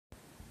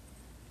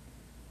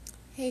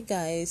Hey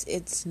guys,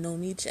 it's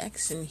Nomi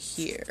Jackson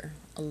here,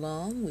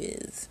 along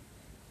with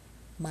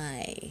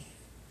my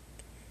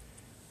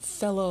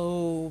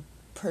fellow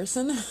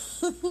person,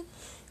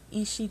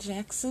 Ishi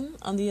Jackson,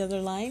 on the other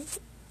line.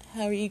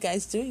 How are you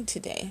guys doing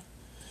today?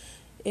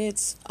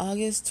 It's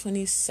August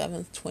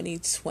 27th,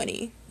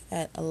 2020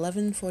 at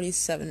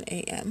 11:47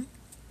 a.m.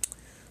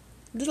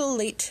 A little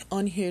late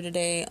on here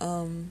today.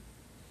 I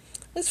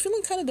was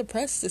feeling kind of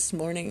depressed this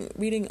morning,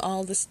 reading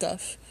all the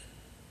stuff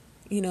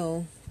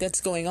that's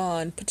going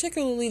on,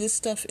 particularly the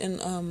stuff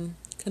in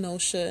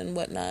Kenosha and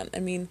whatnot. I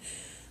mean,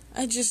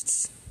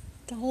 the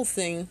whole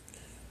thing,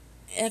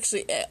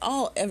 actually,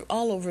 all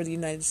over the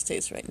United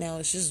States right now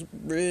is just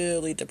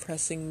really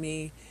depressing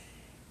me.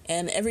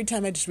 And every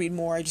time I just read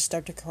more, I just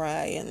start to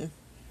cry, and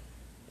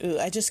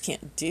I just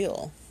can't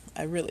deal.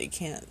 I really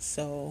can't.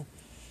 So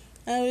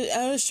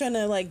I was trying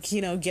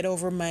to get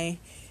over my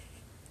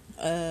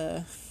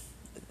that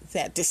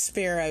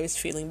despair I was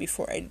feeling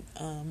before I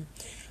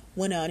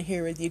went on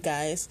here with you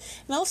guys.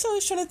 And also I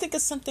was trying to think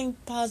of something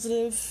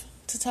positive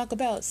to talk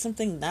about,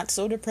 something not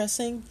so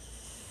depressing.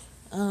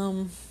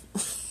 I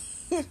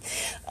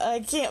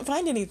can't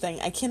find anything.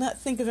 I cannot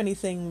think of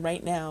anything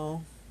right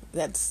now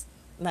that's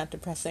not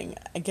depressing.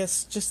 I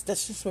guess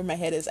that's just where my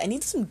head is. I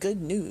need some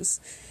good news.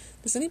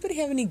 Does anybody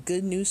have any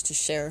good news to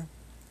share?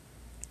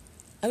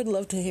 I would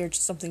love to hear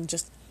something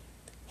just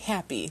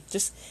happy,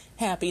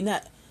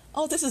 not,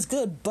 oh, this is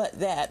good, but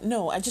that.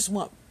 No, I just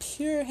want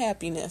pure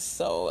happiness.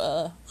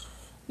 So,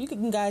 you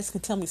guys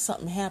can tell me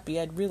something happy.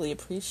 I'd really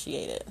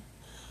appreciate it.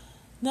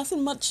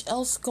 Nothing much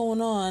else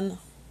going on.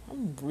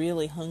 I'm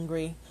really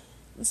hungry.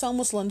 It's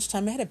almost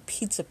lunchtime. I had a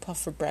pizza puff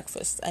for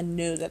breakfast. I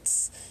know that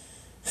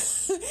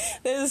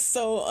is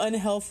so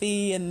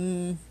unhealthy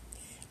and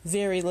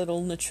very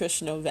little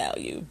nutritional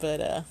value.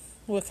 But,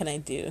 what can I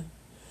do?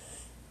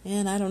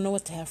 And I don't know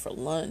what to have for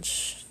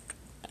lunch.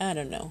 I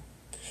don't know.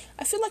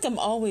 I feel like I'm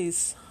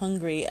always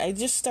hungry. I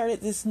just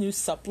started this new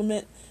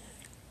supplement,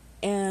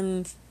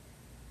 and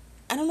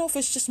I don't know if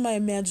it's just my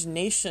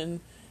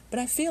imagination, but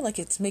I feel like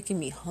it's making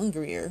me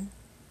hungrier.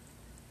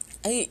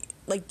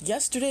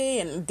 Yesterday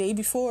and the day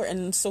before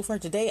and so far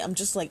today, I'm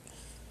just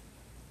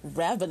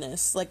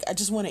ravenous. I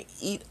just want to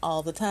eat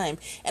all the time.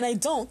 And I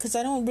don't, because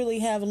I don't really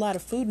have a lot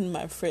of food in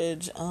my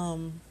fridge.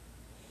 I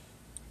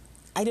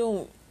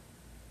don't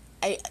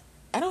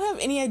have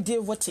any idea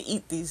of what to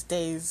eat these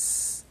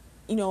days.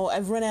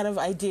 I've run out of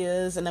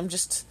ideas, and I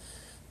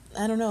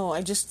don't know.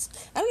 I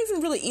don't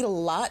even really eat a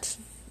lot,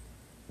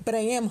 but I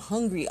am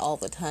hungry all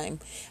the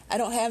time. I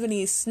don't have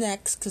any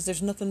snacks because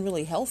there's nothing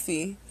really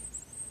healthy.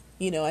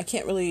 I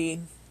can't really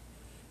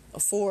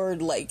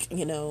afford,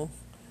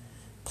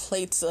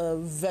 plates of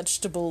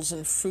vegetables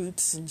and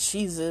fruits and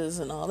cheeses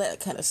and all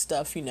that kind of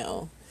stuff,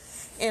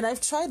 And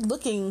I've tried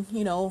looking,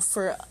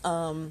 for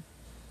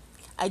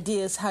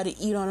ideas how to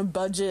eat on a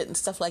budget and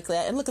stuff like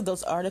that, and look at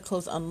those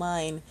articles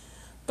online.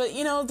 But,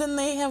 then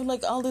they have,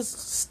 all this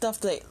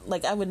stuff that,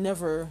 I would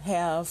never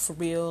have for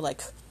real,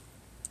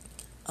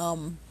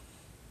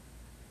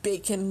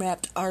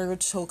 bacon-wrapped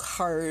artichoke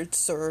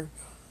hearts or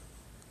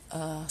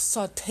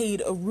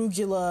sauteed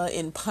arugula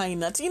in pine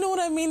nuts. You know what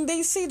I mean?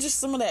 They say just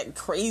some of that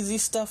crazy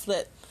stuff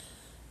that,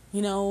 I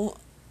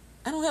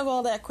don't have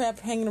all that crap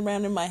hanging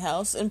around in my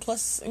house. And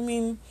plus,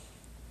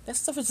 that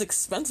stuff is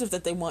expensive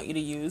that they want you to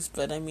use.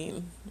 But, I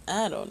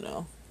don't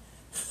know.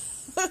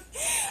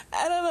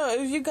 I don't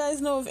know if you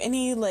guys know of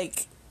any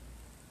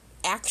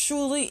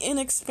actually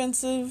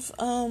inexpensive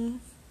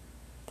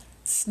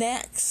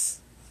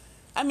snacks.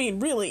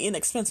 Really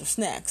inexpensive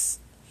snacks.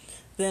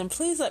 Then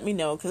please let me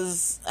know,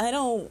 because I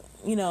don't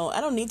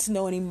need to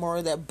know any more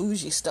of that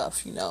bougie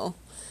stuff.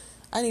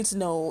 I need to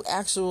know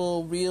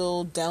actual,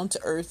 real, down to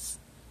earth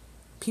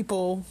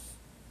people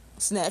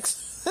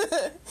snacks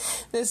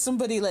that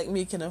somebody like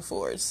me can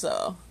afford.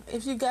 So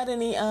if you got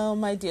any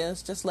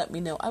ideas, just let me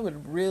know. I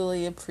would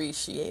really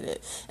appreciate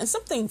it. And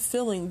something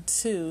filling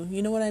too,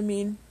 you know what I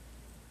mean?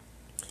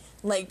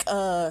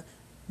 Not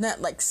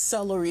like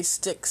celery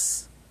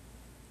sticks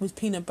with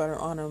peanut butter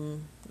on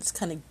them. It's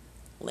kind of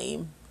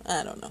lame.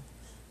 I don't know.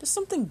 Just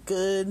something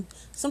good,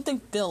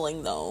 something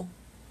filling though.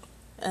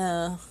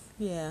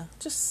 Yeah,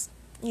 just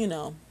you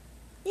know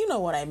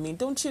what I mean,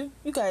 don't you?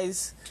 You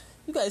guys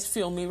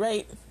feel me,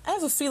 right? I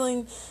have a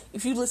feeling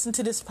if you listen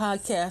to this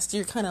podcast,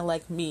 you're kind of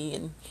like me,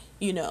 and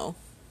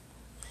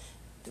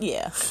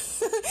yeah.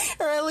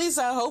 Or at least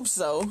I hope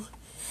so.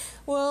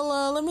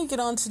 Well, let me get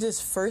on to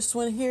this first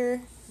one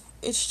here.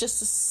 It's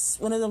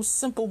just one of those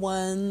simple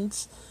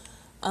ones.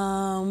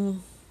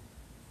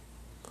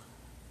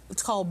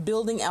 It's called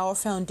Building Our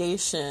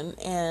Foundation,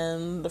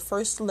 and the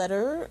first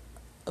letter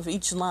of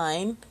each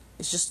line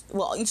is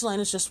each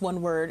line is just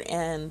one word,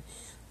 and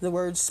the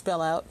words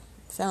spell out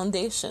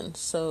foundation.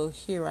 So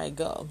here I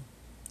go.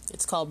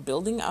 It's called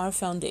Building Our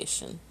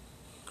Foundation.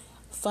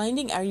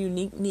 Finding our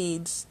unique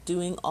needs,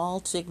 doing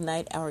all to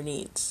ignite our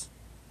needs.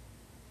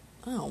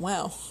 Oh,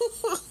 wow.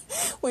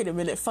 Wait a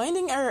minute.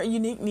 Finding our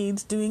unique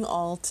needs, doing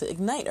all to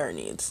ignite our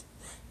needs.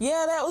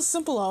 Yeah, that was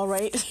simple, all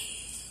right.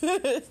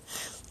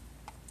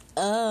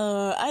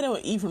 I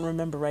don't even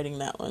remember writing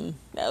that one.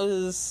 That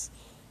was,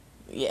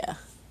 yeah.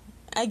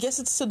 I guess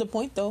it's to the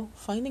point though.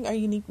 Finding our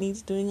unique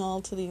needs, doing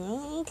all to the,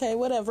 okay,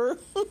 whatever.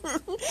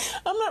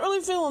 I'm not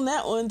really feeling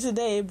that one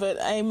today, but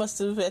I must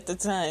have at the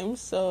time,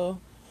 so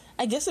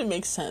I guess it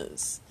makes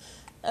sense.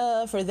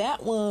 For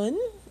that one,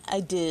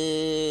 I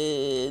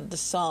did the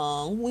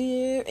song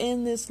 "We're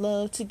in This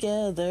Love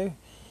Together"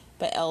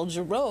 by Al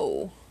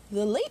Jarreau.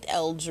 The late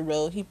Al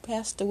Jarreau, he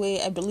passed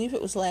away, I believe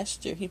it was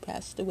last year he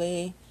passed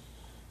away.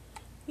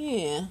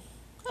 Yeah,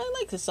 I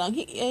like the song.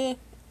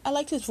 I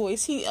liked his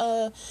voice. He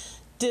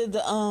did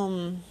the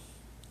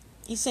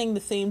he sang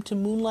the theme to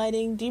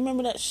Moonlighting. Do you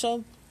remember that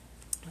show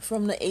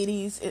from the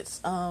 80s?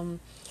 It's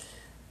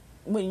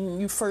when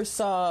you first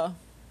saw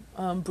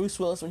Bruce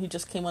Willis when he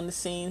just came on the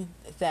scene,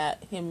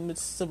 that him with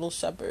Sybil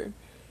Shepherd.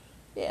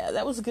 Yeah,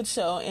 that was a good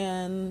show,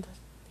 and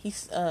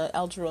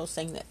Al Jarreau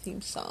sang that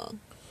theme song.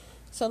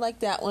 So I like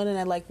that one, and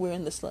I like "We're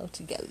in This Love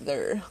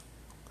Together."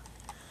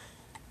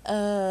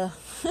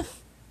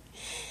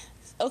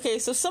 Okay,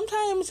 so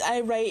sometimes I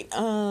write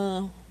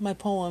my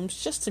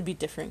poems just to be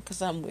different,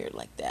 because I'm weird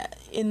like that,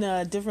 in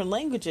different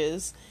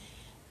languages.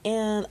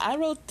 And I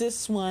wrote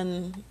this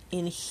one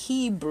in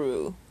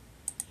Hebrew.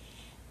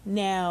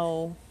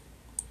 Now,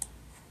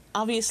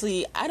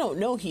 obviously, I don't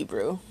know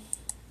Hebrew.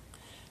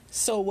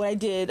 So what I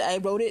did, I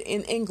wrote it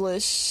in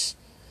English,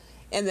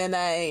 and then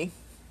I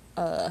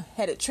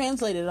had it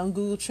translated on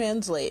Google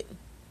Translate.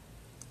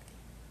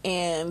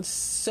 And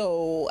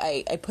so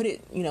I put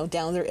it,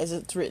 down there as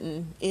it's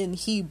written in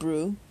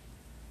Hebrew.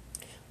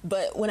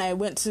 But when I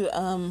went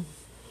to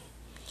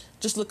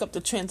just look up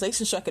the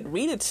translation so I could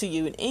read it to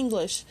you in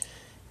English,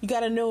 you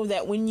got to know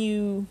that when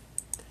you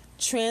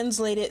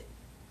translate it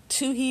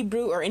to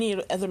Hebrew or any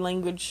other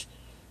language,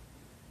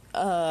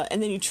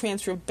 and then you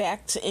transfer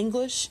back to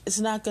English, it's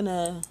not going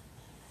to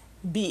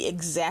be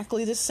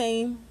exactly the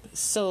same.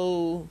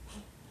 So,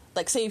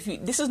 like, say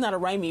this is not a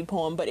rhyming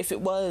poem, but if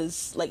it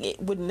was, like,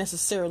 it wouldn't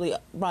necessarily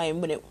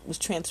rhyme when it was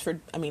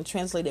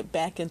translated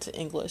back into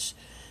English.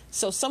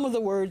 So some of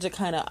the words are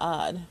kind of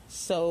odd.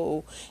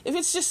 So if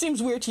it just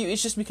seems weird to you,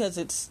 it's just because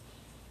it's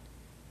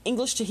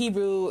English to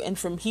Hebrew and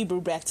from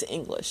Hebrew back to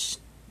English.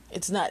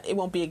 It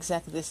won't be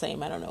exactly the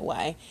same. I don't know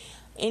why.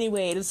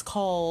 Anyway, it is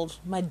called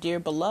 "My Dear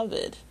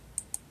Beloved."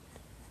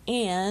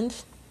 And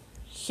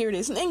here it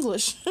is in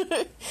English.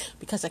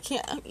 Because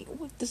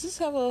does this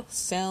have a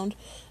sound?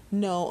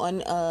 No,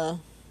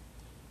 on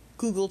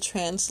Google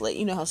Translate,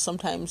 you know how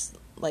sometimes,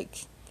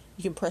 like,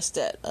 you can press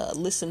that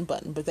listen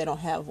button, but they don't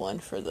have one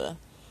for the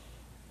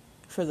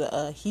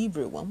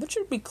Hebrew one, which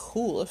would be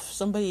cool if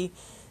somebody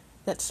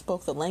that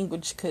spoke the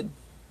language could,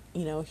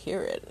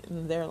 hear it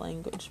in their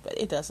language, but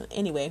it doesn't.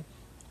 Anyway,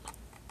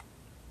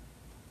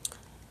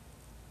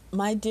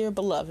 my dear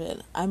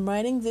beloved, I'm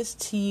writing this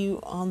to you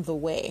on the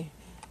way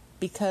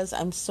because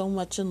I'm so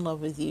much in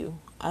love with you.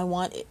 I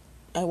want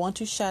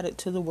to shout it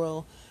to the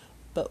world,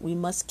 but we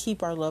must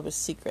keep our love a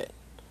secret,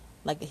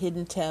 like a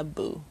hidden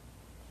taboo.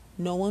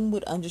 No one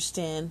would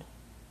understand,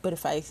 but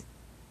if I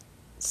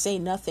say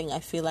nothing, I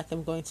feel like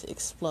I'm going to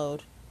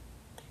explode.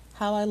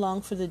 How I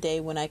long for the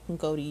day when I can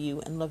go to you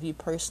and love you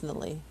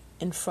personally,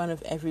 in front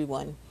of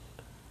everyone.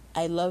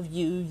 I love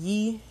you,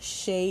 ye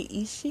she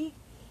ishi.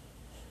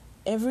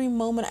 Every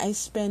moment I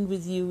spend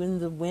with you in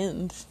the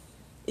wind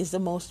is the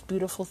most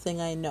beautiful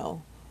thing I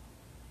know.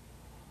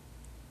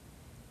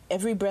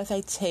 Every breath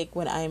I take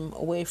when I'm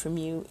away from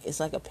you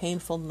is like a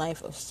painful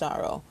knife of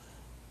sorrow.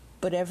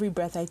 But every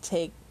breath I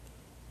take,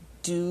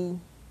 do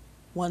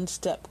one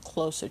step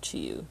closer to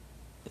you.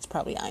 It's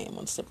probably I am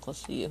one step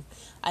closer to you.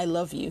 I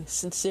love you.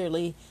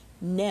 Sincerely,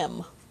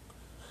 Nem.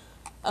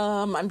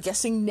 I'm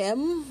guessing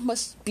Nem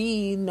must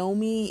be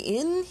Nomi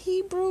in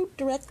Hebrew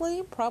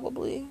directly,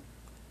 probably.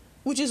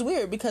 Which is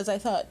weird because I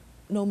thought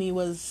Nomi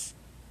was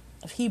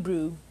of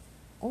Hebrew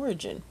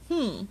origin.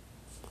 You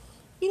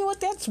know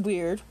what? That's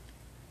weird.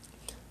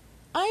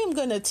 I am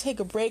going to take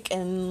a break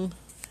and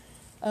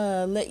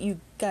let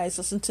you guys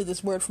listen to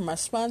this word from my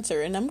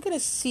sponsor. And I'm going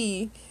to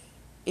see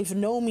if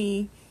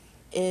Nomi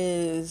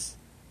is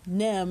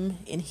Nem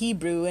in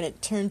Hebrew and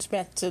it turns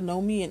back to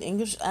Nomi in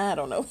English. I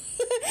don't know.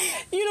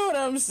 You know what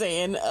I'm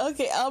saying.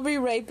 Okay, I'll be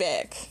right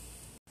back.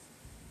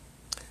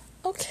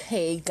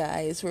 Okay,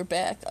 guys, we're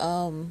back.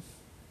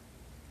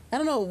 I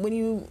don't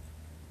know,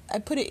 I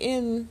put it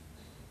in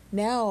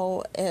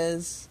now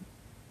as,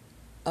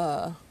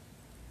 I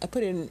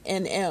put in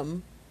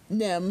NM,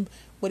 NEM,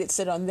 what it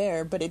said on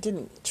there, but it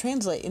didn't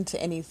translate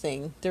into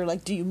anything. They're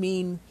like, do you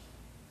mean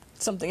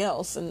something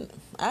else? And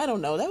I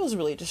don't know, that was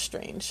really just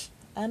strange.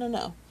 I don't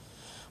know.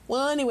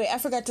 Well, anyway, I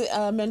forgot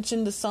to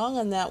mention the song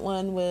on that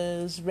one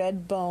was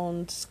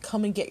Redbone's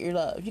Come and Get Your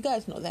Love. You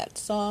guys know that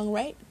song,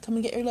 right? Come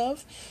and Get Your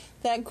Love.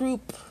 That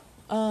group,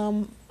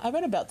 I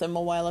read about them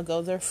a while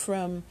ago.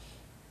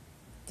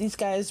 These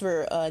guys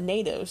were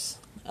natives.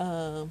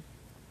 And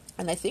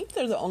I think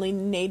they're the only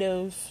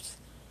Native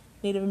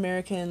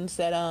Americans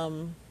that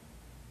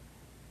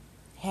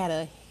had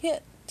a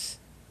hit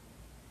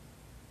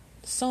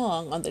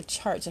song on the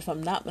charts, if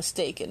I'm not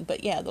mistaken.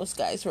 But yeah, those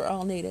guys were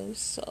all natives,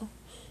 so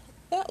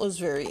That was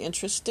very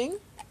interesting.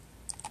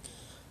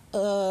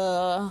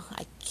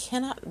 I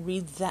cannot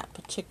read that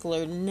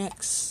particular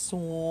next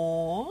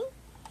song.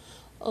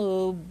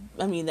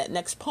 That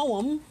next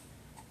poem.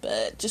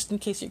 But just in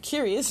case you're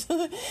curious,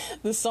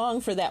 the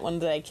song for that one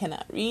that I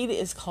cannot read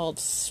is called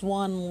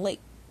Swan Lake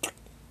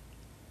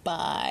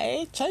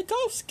by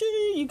Tchaikovsky.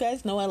 You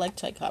guys know I like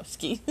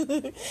Tchaikovsky.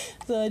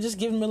 So I just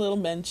give him a little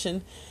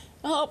mention.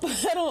 I hope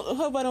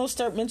I don't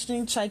start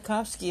mentioning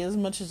Tchaikovsky as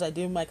much as I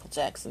do Michael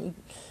Jackson,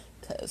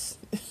 because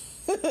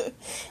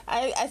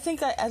I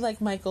think I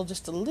like Michael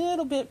just a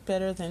little bit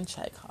better than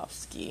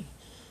Tchaikovsky.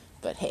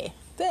 But hey,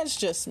 that's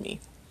just me.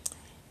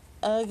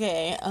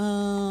 Okay,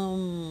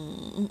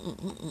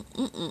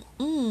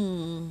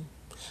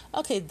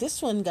 Okay,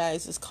 this one,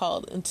 guys, is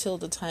called Until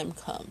the Time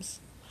Comes.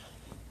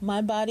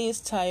 My body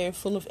is tired,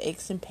 full of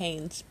aches and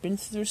pains, been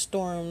through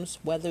storms,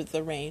 weathered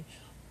the rain,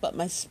 but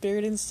my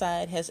spirit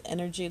inside has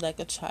energy like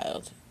a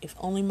child, if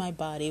only my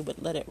body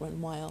would let it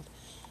run wild.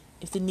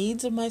 If the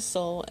needs of my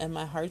soul and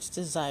my heart's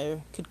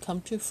desire could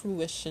come to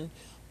fruition,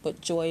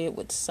 what joy it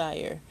would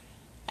sire.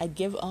 I'd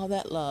give all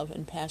that love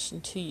and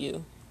passion to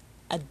you.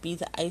 I'd be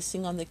the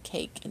icing on the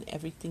cake in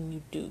everything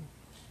you do.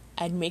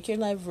 I'd make your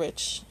life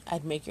rich.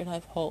 I'd make your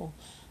life whole.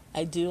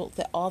 I'd do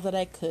all that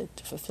I could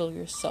to fulfill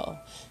your soul.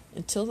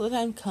 Until the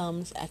time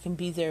comes, I can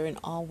be there in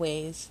all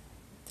ways.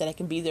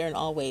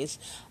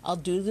 I'll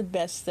do the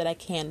best that I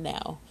can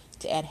now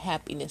to add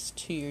happiness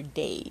to your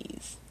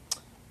days.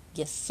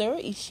 Yes, sir,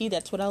 Ishi,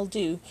 that's what I'll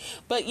do.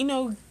 But,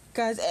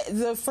 guys,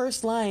 the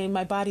first line,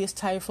 my body is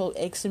tired, full of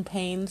aches and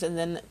pains, and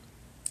then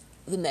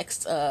the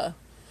next,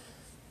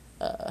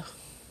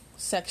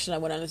 section I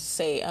went on to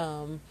say,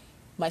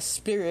 my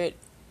spirit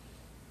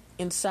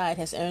inside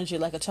has energy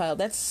like a child.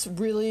 That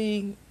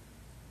really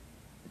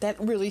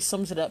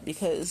sums it up,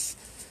 because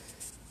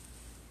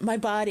my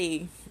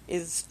body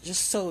is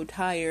just so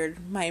tired.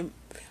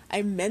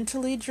 I'm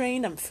mentally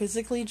drained, I'm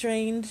physically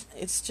drained.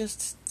 It's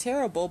just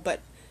terrible,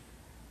 but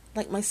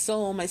like my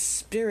soul, my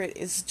spirit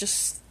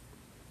has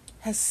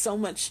so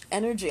much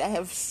energy. I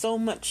have so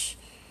much,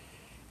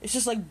 it's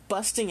just like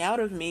busting out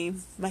of me,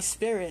 my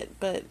spirit,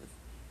 but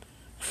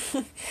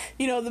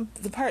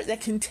the part that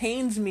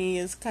contains me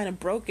is kind of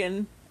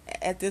broken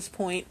at this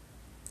point,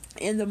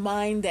 and the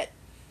mind that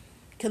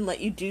can let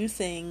you do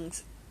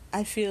things,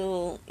 I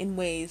feel in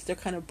ways they're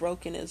kind of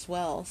broken as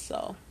well.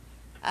 So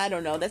I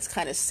don't know, that's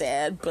kind of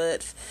sad,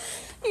 but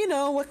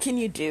what can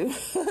you do?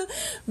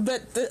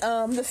 But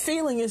the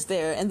feeling is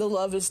there and the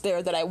love is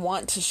there that I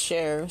want to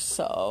share,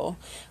 so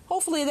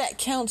hopefully that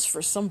counts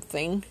for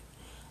something.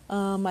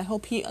 I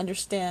hope he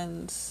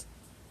understands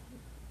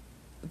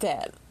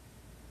that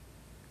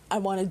I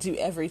want to do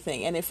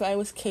everything, and if I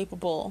was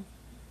capable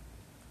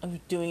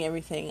of doing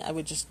everything, I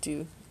would just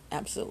do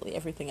absolutely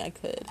everything I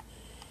could.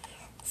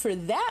 For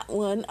that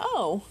one,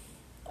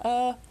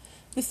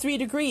 the 3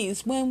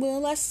 Degrees, When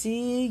Will I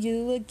See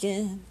You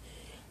Again?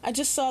 I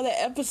just saw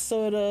the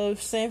episode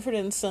of Sanford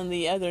and Son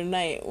the other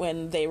night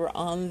when they were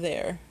on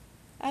there.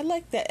 I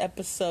liked that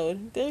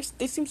episode. They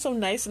seem so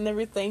nice and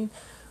everything.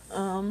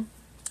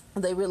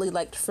 They really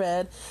liked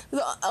Fred.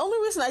 The only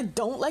reason I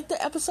don't like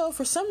the episode,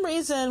 for some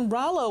reason,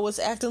 Rollo was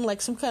acting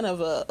like some kind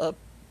of a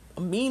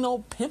mean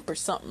old pimp or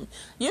something.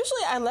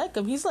 Usually I like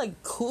him. He's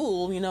like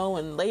cool,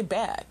 and laid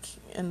back.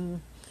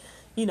 And,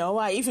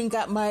 I even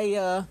got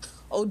my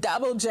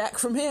Odabo Jack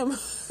from him.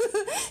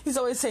 He's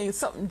always saying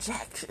something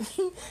Jack.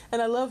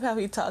 And I love how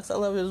he talks. I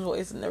love his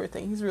voice and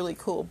everything. He's really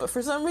cool. But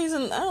for some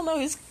reason, I don't know,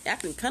 he's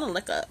acting kind of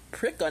like a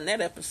prick on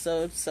that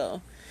episode.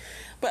 So,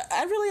 but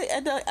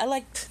I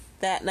liked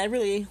that, and I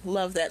really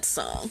love that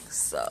song.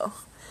 So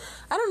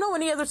I don't know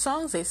any other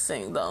songs they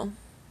sing, though.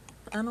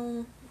 I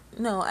don't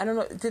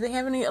know. Do they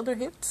have any other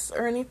hits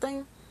or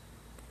anything?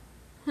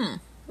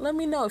 Let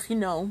me know if you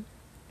know.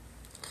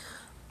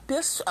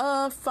 This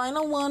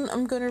final one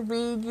I'm going to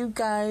read you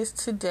guys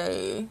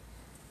today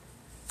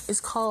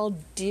is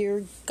called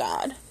Dear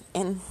God.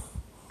 And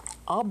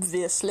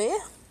obviously,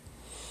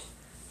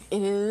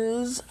 it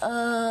is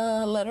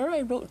a letter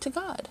I wrote to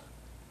God.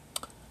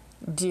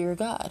 Dear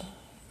God,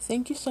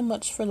 thank you so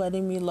much for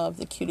letting me love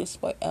the cutest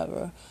boy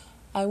ever.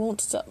 I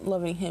won't stop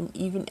loving him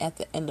even at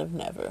the end of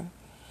never.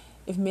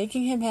 If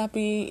making him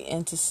happy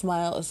and to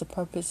smile is the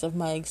purpose of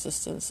my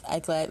existence, I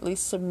gladly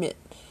submit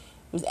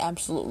with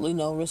absolutely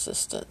no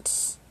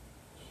resistance.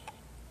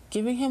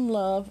 Giving him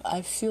love,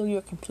 I feel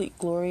your complete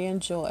glory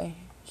and joy.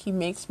 He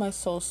makes my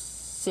soul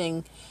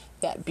sing,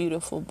 that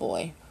beautiful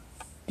boy.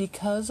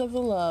 Because of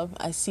the love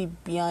I see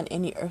beyond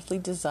any earthly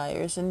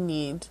desires and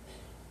needs,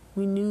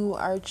 we knew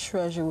our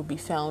treasure would be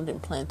found in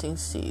planting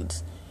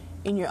seeds.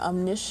 In your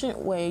omniscient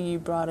way, you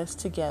brought us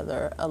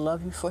together, a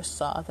love you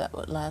foresaw that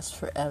would last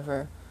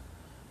forever.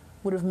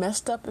 Would have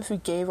messed up if we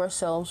gave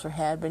ourselves or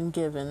had been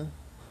given.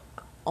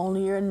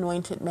 Only your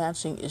anointed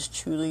matching is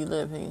truly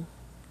living.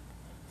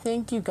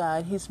 Thank you,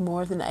 God. He's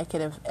more than I could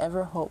have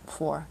ever hoped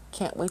for.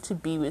 Can't wait to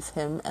be with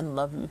him and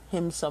love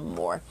him some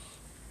more.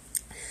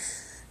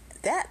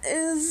 That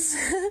is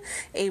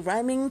a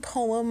rhyming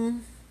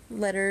poem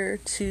letter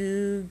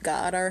to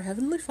God, our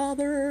Heavenly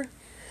Father.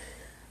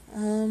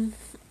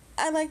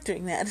 I like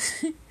doing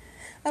that.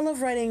 I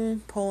love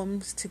writing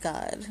poems to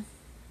God.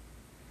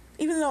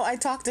 Even though I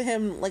talk to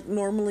him like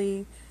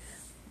normally,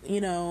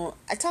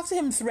 I talk to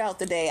him throughout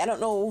the day. I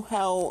don't know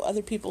how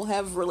other people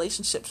have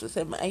relationships with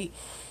him.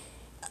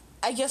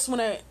 I guess when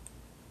I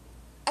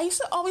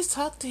used to always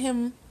talk to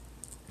him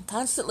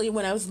constantly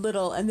when I was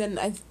little, and then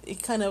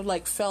it kind of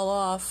like fell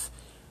off,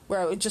 where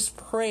I would just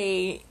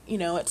pray,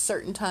 at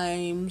certain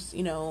times,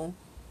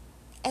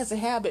 as a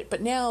habit.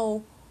 But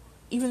now,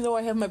 even though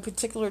I have my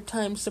particular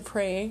times to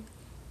pray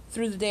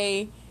through the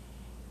day,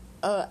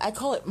 I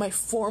call it my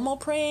formal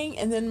praying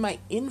and then my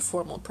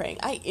informal praying.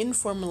 I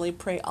informally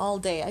pray all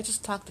day. I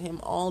just talk to him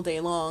all day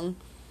long.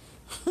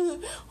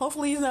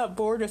 Hopefully he's not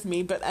bored of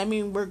me, but I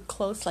mean, we're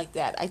close like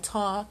that. I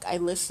talk, I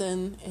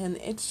listen, and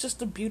it's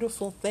just a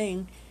beautiful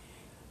thing.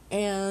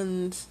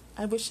 And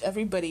I wish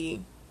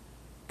everybody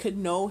could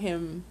know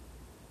him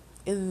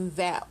in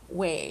that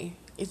way.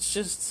 It's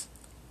just,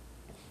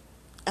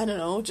 I don't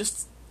know,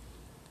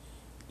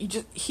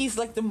 he's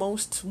like the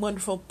most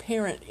wonderful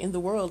parent in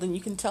the world, and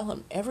you can tell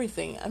him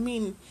everything. I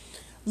mean,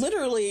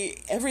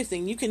 literally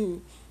everything. You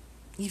can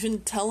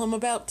even tell him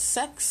about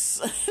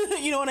sex.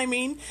 You know what I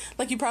mean?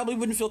 Like, you probably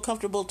wouldn't feel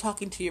comfortable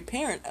talking to your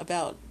parent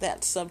about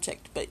that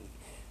subject, but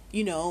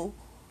he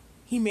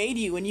made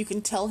you, and you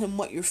can tell him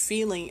what you're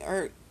feeling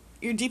or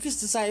your deepest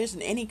desires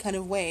in any kind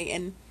of way,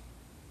 and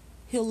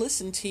he'll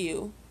listen to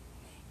you,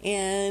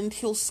 and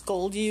he'll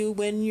scold you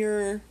when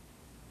you're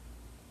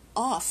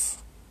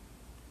off.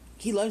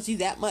 He loves you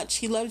that much.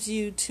 He loves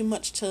you too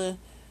much to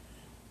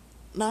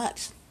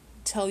not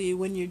tell you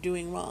when you're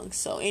doing wrong.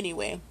 So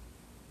anyway,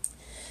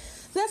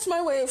 that's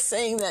my way of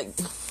saying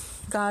that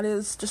God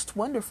is just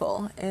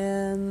wonderful,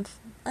 and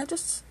I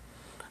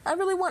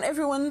really want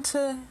everyone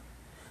to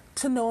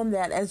know him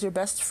that as your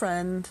best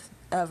friend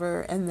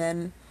ever, and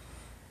then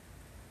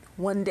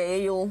one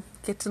day you'll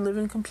get to live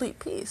in complete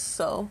peace.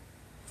 So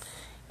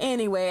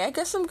anyway, I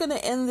guess I'm gonna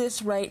end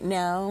this right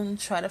now and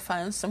try to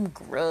find some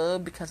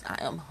grub because I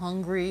am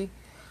hungry.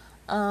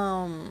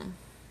 You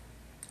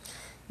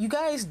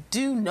guys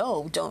do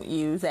know, don't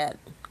you, that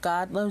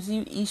God loves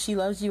you, Ishi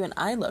loves you, and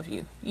I love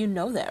you. You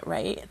know that,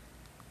 right?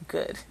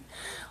 Good.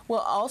 Well,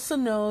 also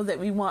know that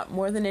we want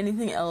more than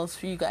anything else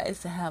for you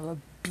guys to have a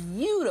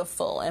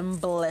beautiful and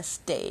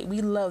blessed day.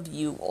 We love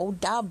you.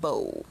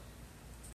 Odabo.